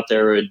 or get out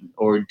there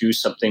or do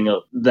something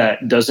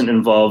that doesn't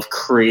involve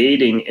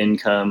creating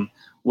income,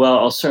 well,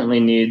 I'll certainly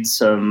need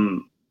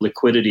some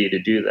liquidity to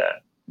do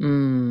that.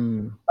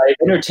 I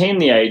entertain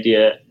the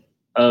idea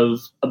of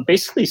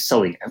basically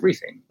selling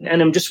everything.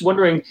 And I'm just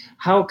wondering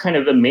how kind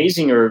of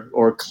amazing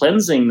or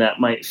cleansing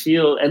that might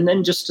feel, and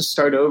then just to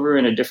start over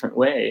in a different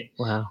way.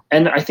 Wow.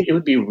 And I think it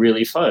would be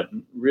really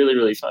fun, really,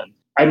 really fun.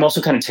 I'm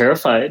also kind of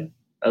terrified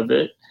of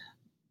it,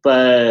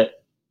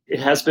 but it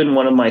has been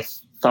one of my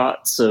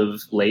thoughts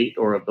of late,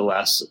 or of the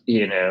last,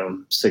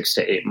 6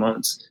 to 8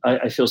 months.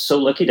 I feel so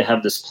lucky to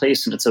have this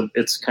place, and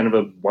it's kind of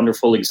a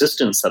wonderful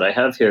existence that I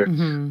have here,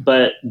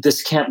 but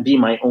this can't be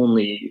my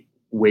only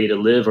way to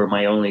live or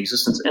my only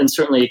existence. And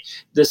certainly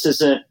this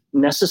isn't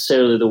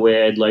necessarily the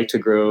way I'd like to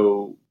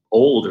grow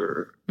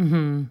older.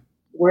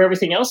 Where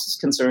everything else is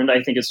concerned,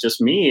 I think it's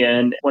just me.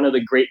 And one of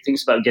the great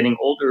things about getting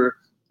older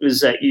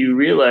is that you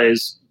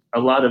realize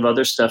a lot of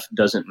other stuff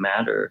doesn't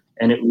matter.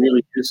 And it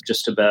really is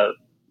just about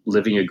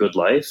living a good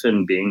life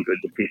and being good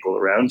to people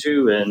around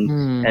you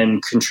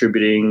and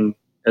contributing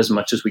as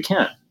much as we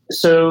can.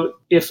 So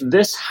if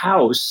this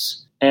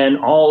house and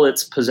all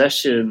its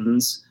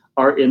possessions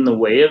are in the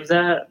way of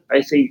that,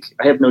 I think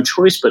I have no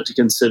choice but to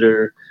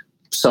consider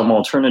some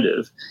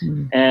alternative.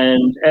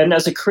 And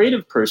as a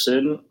creative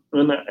person,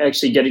 when I'm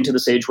actually getting to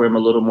this age where I'm a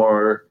little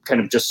more kind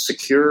of just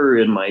secure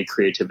in my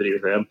creativity,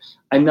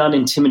 I'm not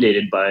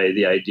intimidated by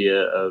the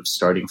idea of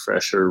starting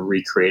fresh or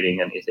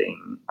recreating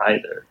anything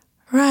either.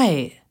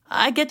 Right.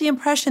 I get the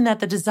impression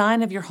that the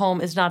design of your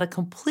home is not a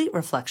complete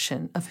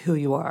reflection of who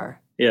you are.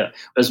 Yeah.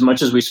 As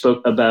much as we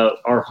spoke about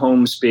our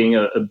homes being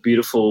a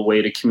beautiful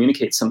way to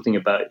communicate something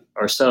about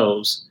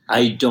ourselves,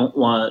 I don't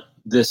want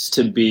this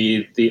to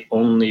be the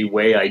only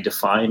way I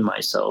define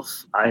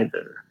myself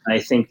either. I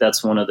think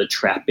that's one of the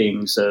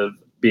trappings of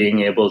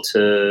being able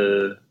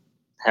to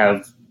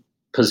have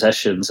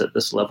possessions at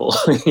this level.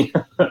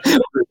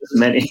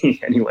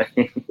 Many,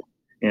 anyway.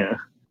 Yeah.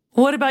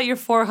 What about your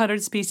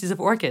 400 species of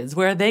orchids?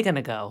 Where are they going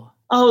to go?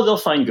 Oh, they'll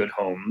find good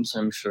homes,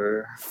 I'm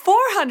sure.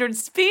 400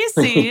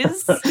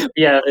 species?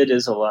 Yeah, it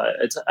is a lot.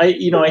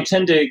 I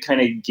tend to kind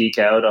of geek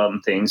out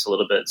on things a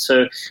little bit.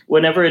 So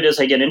whenever it is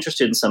I get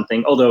interested in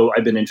something, although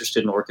I've been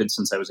interested in orchids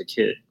since I was a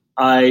kid,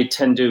 I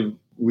tend to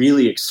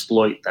really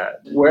exploit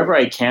that. Wherever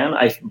I can,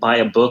 I buy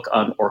a book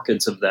on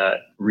orchids of that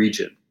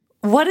region.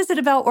 What is it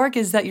about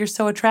orchids that you're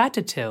so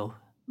attracted to?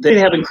 They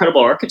have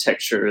incredible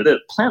architecture. The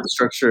plant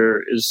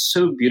structure is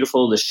so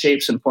beautiful. The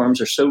shapes and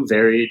forms are so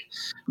varied.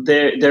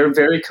 They're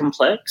very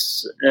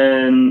complex.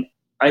 And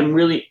I'm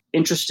really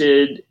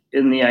interested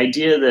in the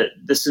idea that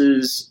this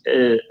is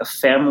a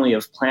family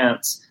of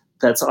plants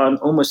that's on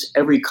almost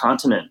every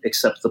continent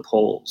except the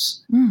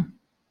poles.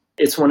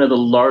 It's one of the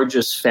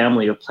largest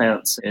family of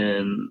plants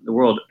in the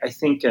world. I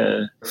think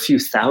a few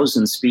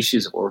thousand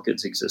species of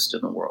orchids exist in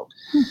the world.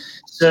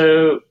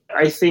 So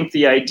I think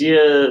the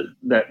idea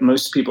that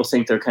most people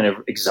think they're kind of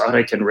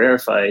exotic and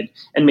rarefied,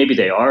 and maybe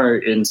they are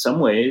in some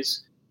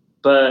ways,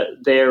 but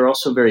they are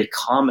also very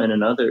common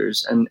in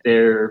others. And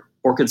they're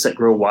orchids that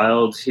grow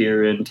wild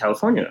here in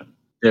California.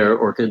 They're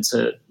orchids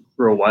that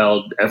grow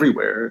wild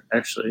everywhere,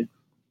 actually.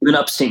 Even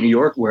upstate New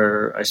York,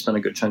 where I spent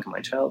a good chunk of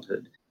my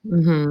childhood.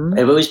 Mm-hmm.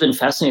 I've always been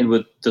fascinated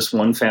with this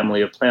one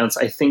family of plants.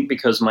 I think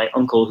because my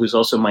uncle, who's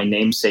also my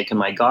namesake and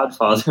my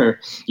godfather,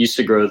 used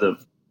to grow them.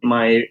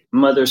 My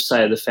mother's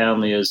side of the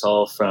family is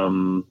all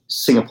from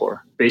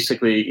Singapore.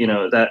 Basically,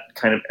 that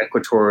kind of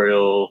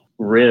equatorial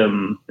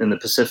rim in the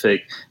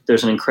Pacific,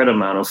 there's an incredible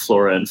amount of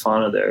flora and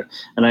fauna there.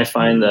 And I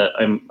find that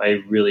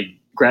I really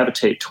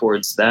gravitate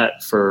towards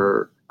that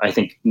for, I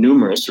think,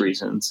 numerous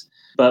reasons.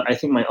 But I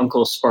think my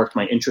uncle sparked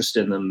my interest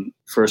in them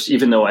first,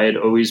 even though I had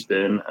always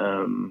been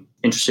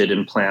interested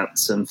in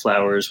plants and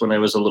flowers. When I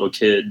was a little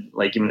kid,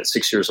 like even at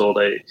 6 years old,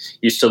 I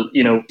used to,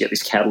 get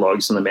these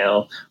catalogs in the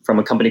mail from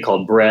a company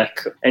called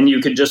Breck. And you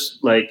could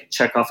just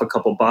check off a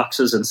couple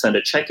boxes and send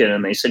a check in,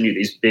 and they send you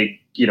these big,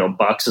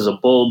 boxes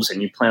of bulbs,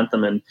 and you plant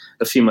them, and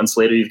a few months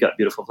later, you've got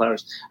beautiful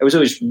flowers. I was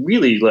always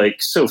really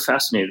so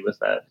fascinated with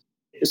that.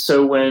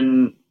 So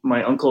when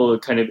my uncle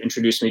kind of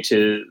introduced me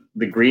to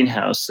the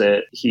greenhouse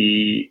that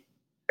he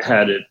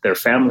had at their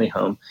family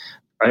home,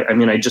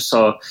 I just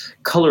saw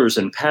colors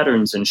and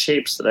patterns and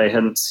shapes that I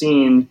hadn't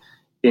seen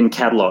in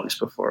catalogs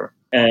before.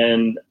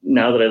 And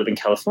now that I live in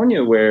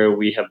California, where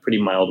we have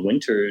pretty mild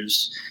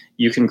winters,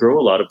 you can grow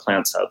a lot of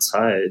plants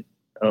outside,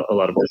 a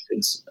lot of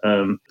orchids.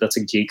 That's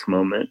a geek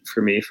moment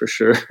for me, for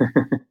sure.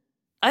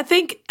 I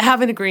think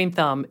having a green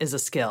thumb is a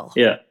skill.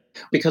 Yeah.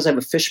 Because I have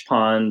a fish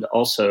pond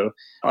also,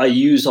 I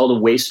use all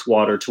the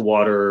wastewater to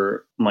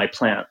water my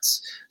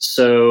plants.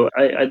 So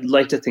I'd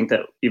like to think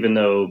that even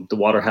though the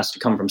water has to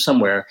come from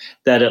somewhere,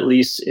 that at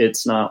least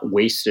it's not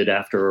wasted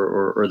after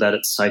or that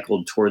it's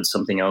cycled towards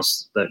something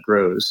else that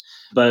grows.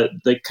 But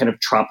the kind of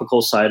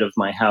tropical side of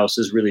my house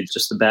is really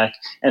just the back.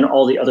 And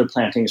all the other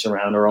plantings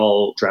around are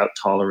all drought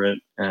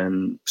tolerant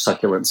and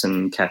succulents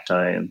and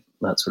cacti and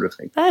that sort of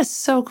thing. That is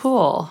so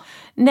cool.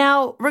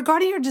 Now,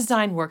 regarding your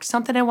design work,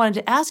 something I wanted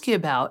to ask you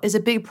about is a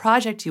big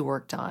project you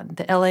worked on,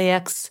 the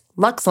LAX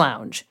Luxe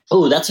Lounge.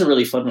 Oh, that's a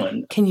really fun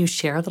one. Can you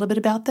share a little bit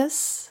about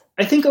this?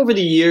 I think over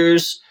the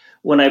years,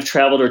 when I've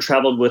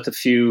traveled with a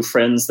few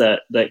friends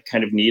that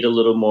kind of need a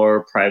little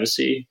more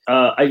privacy,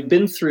 I've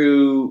been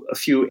through a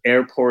few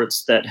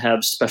airports that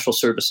have special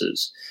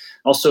services.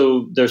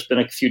 Also, there's been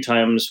a few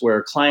times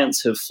where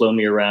clients have flown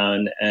me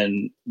around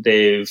and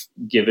they've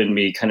given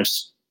me kind of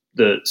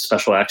the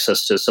special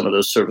access to some of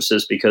those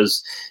services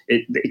because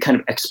it kind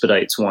of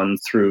expedites one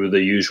through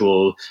the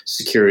usual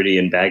security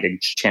and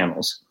baggage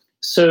channels.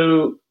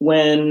 So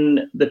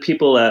when the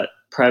people at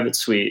Private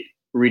Suite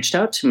reached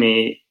out to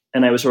me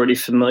and I was already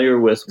familiar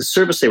with the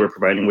service they were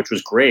providing, which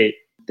was great,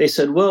 they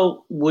said,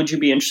 well, would you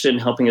be interested in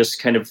helping us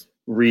kind of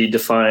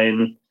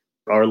redefine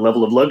our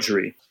level of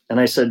luxury? And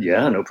I said,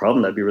 yeah, no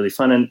problem. That'd be really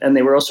fun. And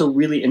they were also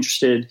really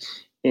interested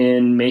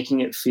in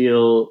making it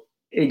feel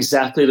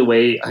exactly the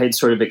way I had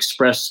sort of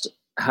expressed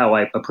how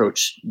I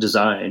approach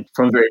design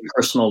from a very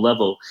personal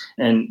level,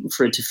 and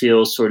for it to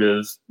feel sort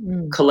of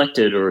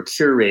collected or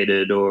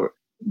curated, or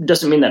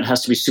doesn't mean that it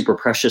has to be super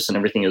precious and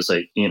everything is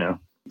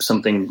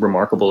something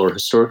remarkable or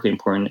historically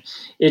important.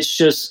 It's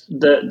just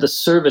the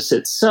service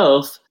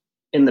itself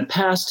in the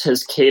past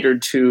has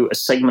catered to a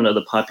segment of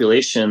the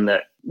population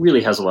that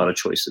really has a lot of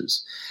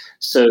choices.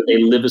 So they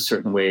live a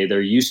certain way.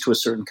 They're used to a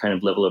certain kind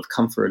of level of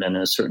comfort and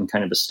a certain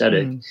kind of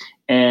aesthetic.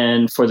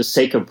 And for the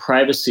sake of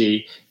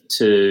privacy,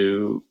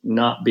 to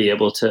not be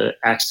able to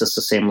access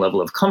the same level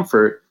of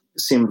comfort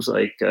seems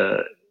like,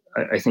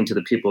 I think to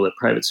the people at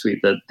Private Suite,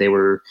 that they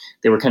were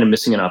kind of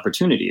missing an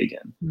opportunity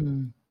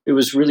again. It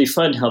was really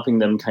fun helping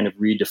them kind of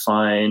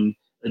redefine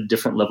a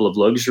different level of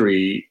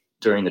luxury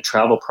during the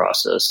travel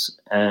process.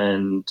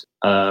 And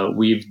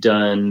we've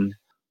done,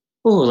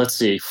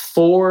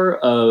 4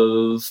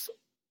 of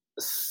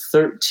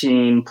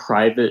 13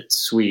 private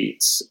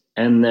suites.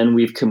 And then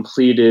we've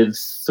completed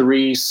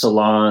 3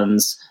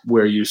 salons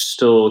where you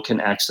still can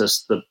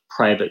access the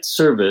private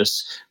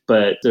service,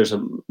 but there's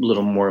a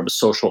little more of a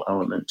social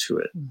element to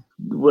it.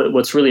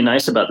 What's really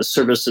nice about the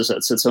service is that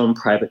it's its own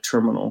private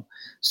terminal.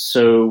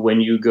 So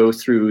when you go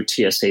through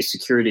TSA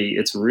security,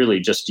 it's really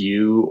just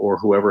you or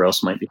whoever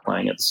else might be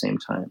flying at the same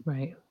time.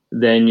 Right.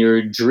 Then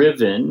you're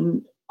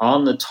driven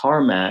on the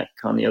tarmac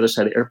on the other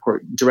side of the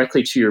airport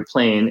directly to your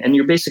plane, and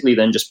you're basically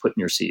then just put in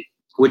your seat,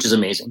 which is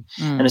amazing.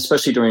 And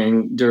especially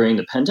during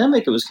the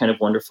pandemic, it was kind of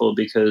wonderful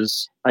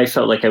because I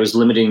felt like I was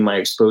limiting my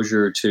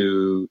exposure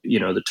to,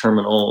 the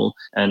terminal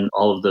and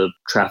all of the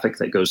traffic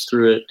that goes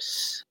through it.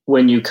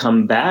 When you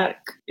come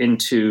back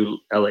into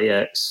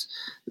LAX,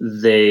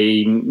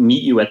 they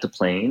meet you at the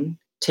plane,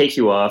 take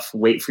you off,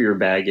 wait for your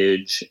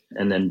baggage,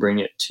 and then bring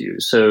it to you.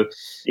 So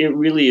it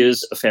really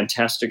is a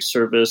fantastic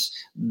service.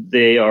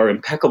 They are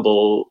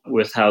impeccable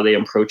with how they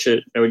approach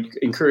it. I would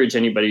encourage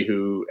anybody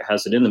who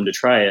has it in them to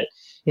try it.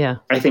 Yeah.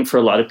 I think for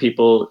a lot of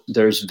people,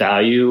 there's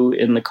value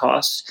in the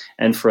cost.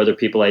 And for other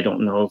people, I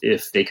don't know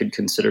if they could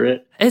consider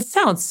it. It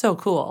sounds so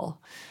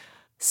cool.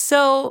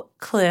 So,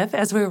 Cliff,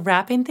 as we're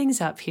wrapping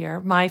things up here,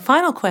 my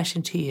final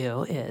question to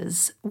you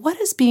is, what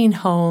does being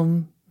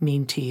home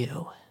mean to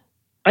you?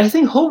 I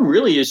think home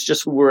really is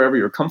just wherever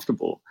you're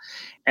comfortable.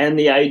 And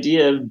the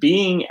idea of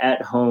being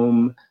at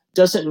home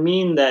doesn't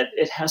mean that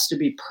it has to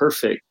be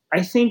perfect.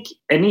 I think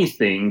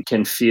anything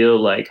can feel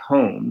like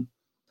home,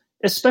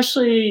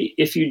 especially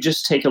if you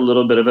just take a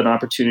little bit of an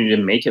opportunity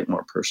to make it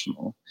more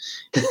personal.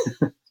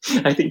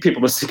 I think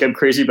people must think I'm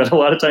crazy, but a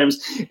lot of times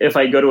if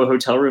I go to a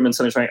hotel room and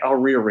somebody's trying, I'll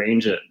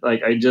rearrange it.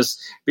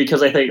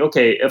 Because I think,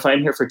 okay, if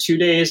I'm here for 2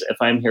 days, if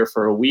I'm here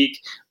for a week,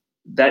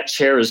 that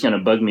chair is going to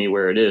bug me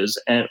where it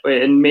is. And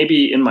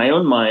maybe in my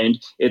own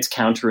mind, it's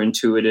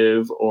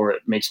counterintuitive or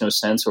it makes no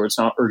sense or it's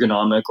not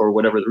ergonomic or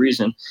whatever the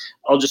reason.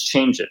 I'll just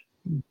change it.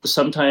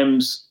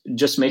 Sometimes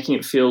just making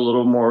it feel a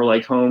little more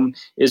like home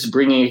is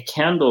bringing a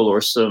candle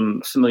or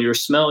some familiar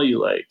smell you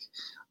like.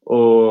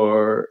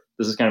 Or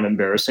this is kind of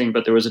embarrassing,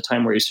 but there was a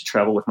time where I used to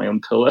travel with my own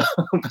pillow.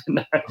 But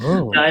now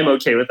I'm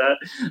okay with that.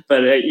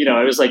 But,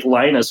 I was like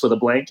Linus with a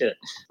blanket.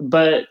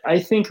 But I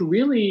think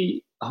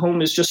really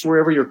home is just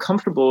wherever you're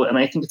comfortable. And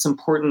I think it's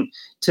important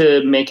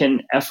to make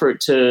an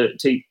effort to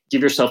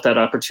give yourself that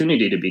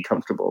opportunity to be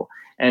comfortable.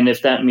 And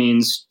if that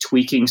means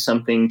tweaking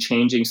something,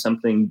 changing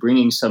something,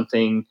 bringing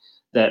something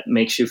that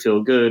makes you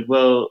feel good,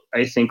 well,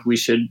 I think we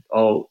should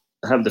all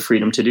have the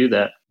freedom to do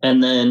that.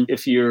 And then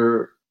if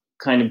you're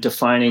kind of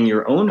defining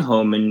your own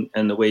home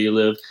and the way you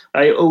live,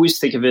 I always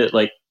think of it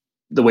like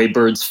the way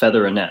birds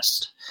feather a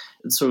nest.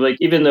 So like,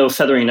 even though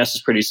feathering a nest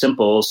is pretty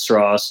simple,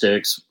 straw,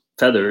 sticks,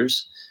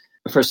 feathers,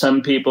 for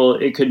some people,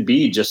 it could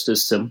be just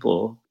as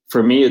simple.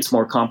 For me, it's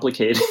more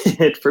complicated,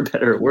 for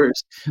better or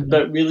worse.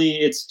 But really,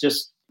 it's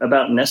just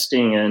about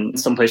nesting and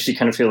someplace you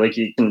kind of feel like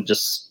you can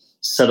just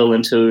settle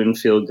into and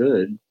feel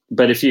good.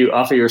 But if you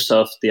offer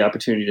yourself the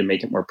opportunity to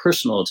make it more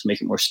personal, to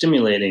make it more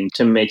stimulating,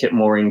 to make it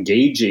more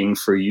engaging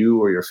for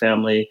you or your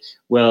family,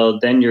 well,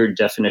 then your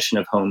definition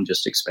of home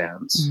just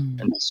expands.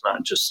 And it's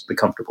not just the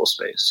comfortable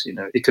space.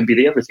 It could be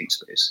the everything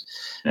space.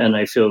 And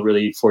I feel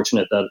really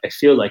fortunate that I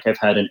feel like I've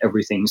had an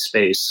everything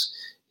space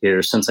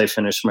here since I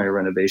finished my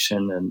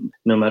renovation. And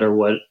no matter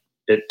what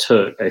it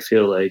took, I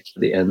feel like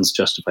the ends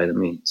justify the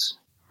means.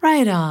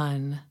 Right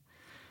on.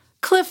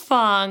 Cliff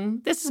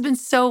Fong, this has been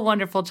so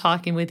wonderful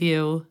talking with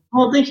you.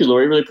 Well, thank you,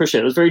 Lori. Really appreciate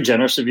it. It was very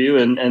generous of you,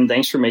 and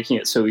thanks for making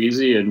it so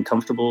easy and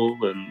comfortable,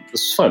 and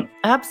this is fun.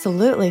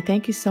 Absolutely.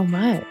 Thank you so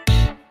much.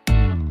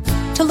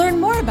 To learn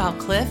more about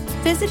Cliff,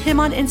 visit him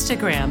on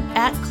Instagram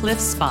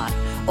 @CliffSpot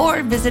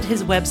or visit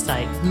his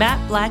website,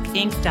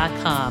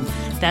 mattblackinc.com.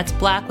 That's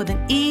black with an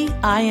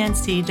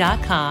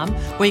EINC.com,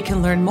 where you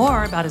can learn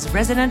more about his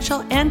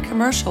residential and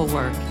commercial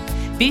work.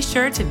 Be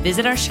sure to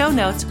visit our show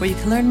notes where you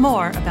can learn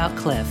more about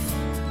Cliff.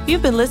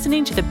 You've been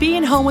listening to the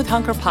Being Home with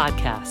Hunker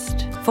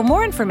podcast. For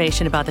more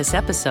information about this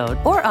episode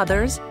or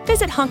others,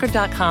 visit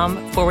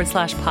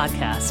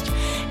hunker.com/podcast.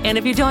 And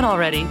if you don't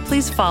already,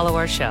 please follow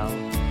our show.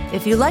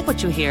 If you like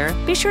what you hear,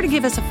 be sure to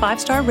give us a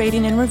 5-star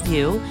rating and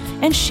review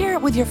and share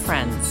it with your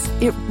friends.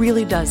 It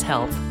really does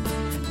help.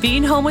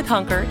 Being Home with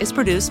Hunker is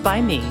produced by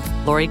me,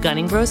 Lori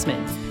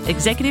Gunning-Grossman,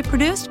 executive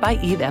produced by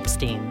Eve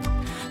Epstein.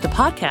 The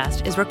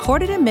podcast is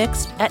recorded and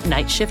mixed at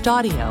Night Shift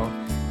Audio.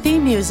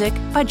 Theme music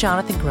by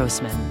Jonathan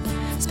Grossman.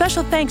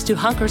 Special thanks to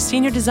Hunker's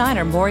senior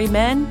designer, Maury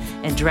Men,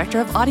 and director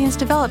of audience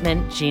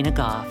development, Gina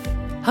Goff.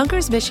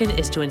 Hunker's mission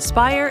is to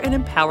inspire and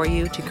empower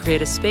you to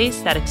create a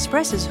space that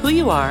expresses who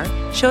you are,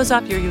 shows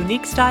off your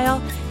unique style,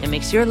 and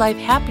makes your life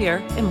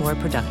happier and more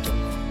productive.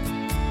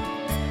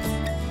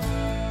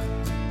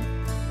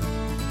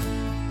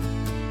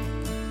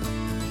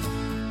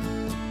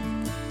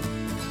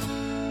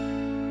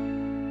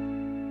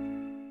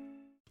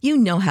 You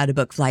know how to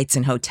book flights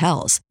and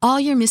hotels. All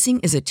you're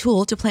missing is a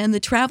tool to plan the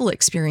travel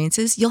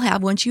experiences you'll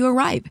have once you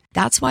arrive.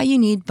 That's why you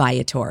need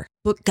Viator.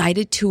 Book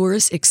guided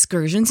tours,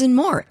 excursions, and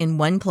more in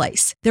one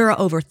place. There are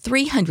over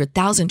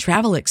 300,000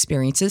 travel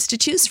experiences to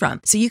choose from,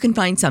 so you can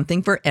find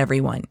something for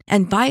everyone.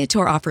 And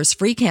Viator offers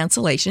free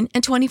cancellation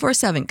and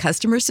 24/7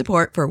 customer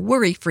support for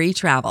worry-free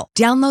travel.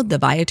 Download the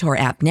Viator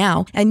app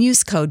now and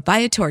use code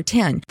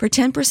Viator10 for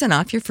 10%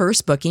 off your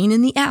first booking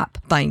in the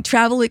app. Find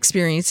travel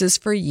experiences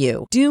for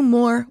you. Do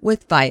more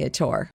with Viator.